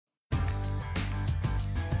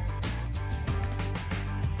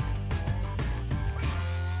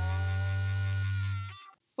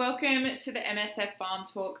Welcome to the MSF Farm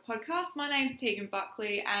Talk podcast. My name's Tegan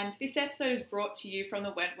Buckley and this episode is brought to you from the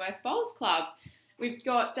Wentworth Bowls Club. We've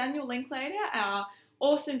got Daniel Linklater, our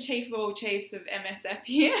awesome Chief of all Chiefs of MSF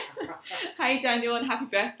here. Hey Daniel, and happy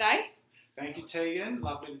birthday. Thank you, Tegan.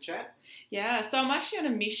 Lovely to chat. Yeah, so I'm actually on a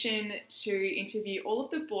mission to interview all of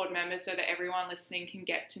the board members so that everyone listening can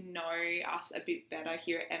get to know us a bit better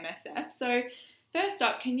here at MSF. So first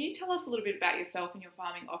up, can you tell us a little bit about yourself and your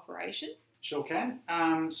farming operation? Sure can.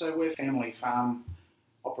 So we're a family farm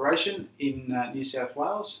operation in New South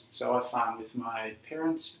Wales. So I farm with my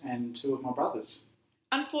parents and two of my brothers.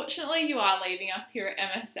 Unfortunately, you are leaving us here at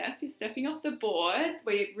MSF. You're stepping off the board.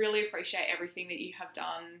 We really appreciate everything that you have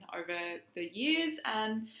done over the years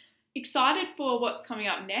and excited for what's coming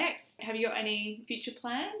up next. Have you got any future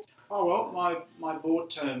plans? Oh, well, my board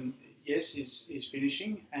term, yes, is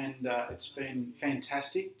finishing, and it's been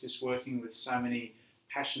fantastic just working with so many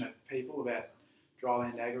passionate people about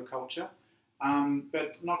dryland agriculture.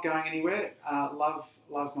 But not going anywhere.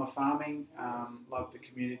 Love my farming, love the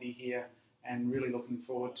community here, and really looking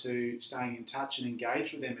forward to staying in touch and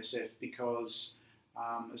engaged with MSF because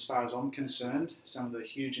as far as I'm concerned, some of the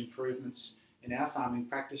huge improvements in our farming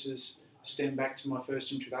practices stem back to my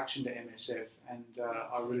first introduction to MSF, and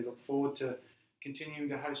I really look forward to continuing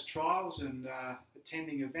to host trials and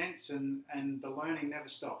attending events, and the learning never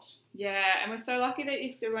stops. Yeah, and we're so lucky that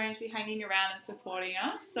you're still going to be hanging around and supporting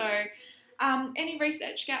us. So any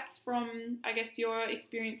research gaps from, I guess, your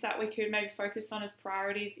experience that we could maybe focus on as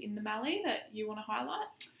priorities in the Mallee that you want to highlight?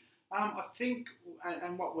 I think,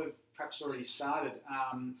 and what we've perhaps already started,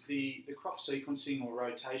 the crop sequencing or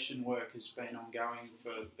rotation work has been ongoing for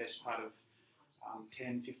the best part of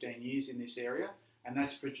 10, 15 years in this area, and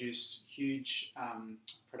that's produced huge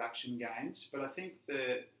production gains. But I think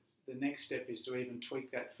the next step is to even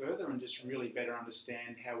tweak that further and just really better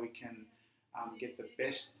understand how we can get the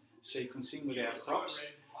best sequencing with our crops,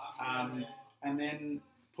 and then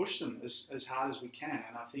push them as hard as we can.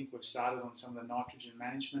 And I think we've started on some of the nitrogen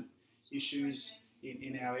management issues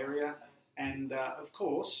in our area, and of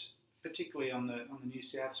course, particularly on the New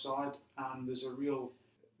South side, there's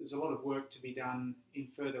a lot of work to be done in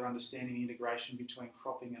further understanding the integration between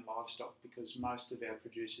cropping and livestock, because most of our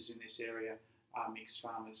producers in this area are mixed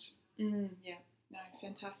farmers. Yeah, no,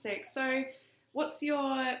 fantastic. So what's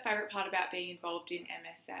your favourite part about being involved in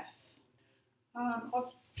MSF?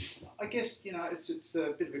 I guess, it's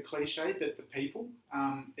a bit of a cliche, but the people.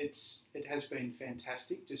 It has been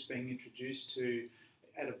fantastic just being introduced to,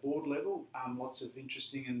 at a board level, lots of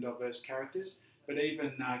interesting and diverse characters, but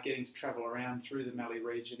even getting to travel around through the Mallee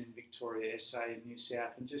region in Victoria, SA and New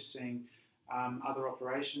South, and just seeing other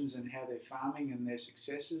operations and how they're farming and their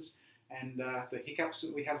successes, and the hiccups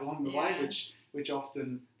that we have along the way, which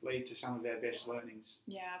often lead to some of our best learnings.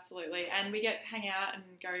 Yeah, absolutely. And we get to hang out and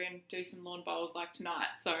go and do some lawn bowls like tonight.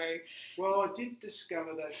 So, well, I did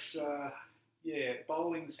discover that's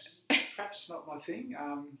bowling's perhaps not my thing.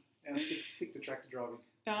 And I stick to tractor driving.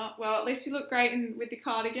 Well, at least you look great with the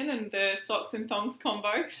cardigan and the socks and thongs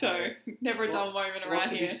combo, so never a dull moment around here. What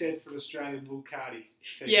to be said for Australian wool cardi?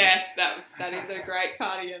 Yes, that is a great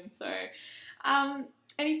cardigan. So,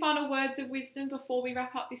 any final words of wisdom before we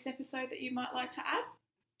wrap up this episode that you might like to add?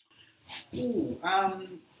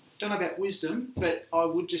 Don't know about wisdom, but I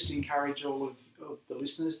would just encourage all of the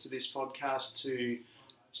listeners to this podcast to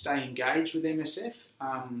stay engaged with MSF.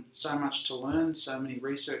 So much to learn, so many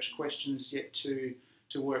research questions yet to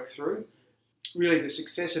work through. Really, the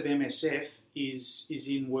success of MSF is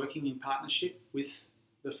in working in partnership with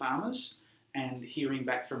the farmers and hearing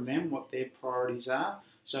back from them what their priorities are,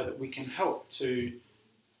 so that we can help to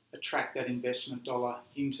attract that investment dollar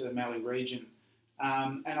into the Mallee region.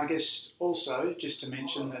 And I guess also just to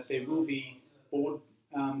mention that there will be board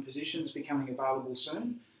positions becoming available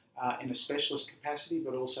soon in a specialist capacity,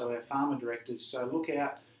 but also our farmer directors. So look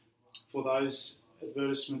out for those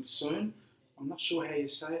advertisements soon. I'm not sure how you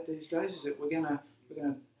say it these days. Is it we're gonna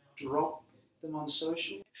drop them on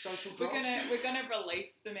social drops? We're gonna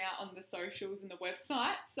release them out on the socials and the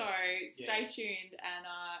website. So stay tuned, and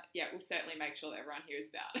we'll certainly make sure that everyone hears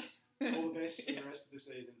about it. All the best for the rest of the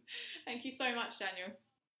season. Thank you so much, Daniel.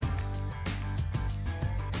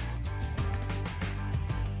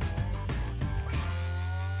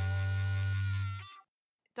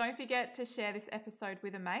 Don't forget to share this episode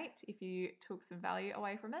with a mate if you took some value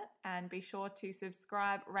away from it, and be sure to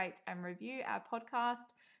subscribe, rate and review our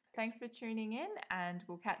podcast. Thanks for tuning in, and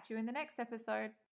we'll catch you in the next episode.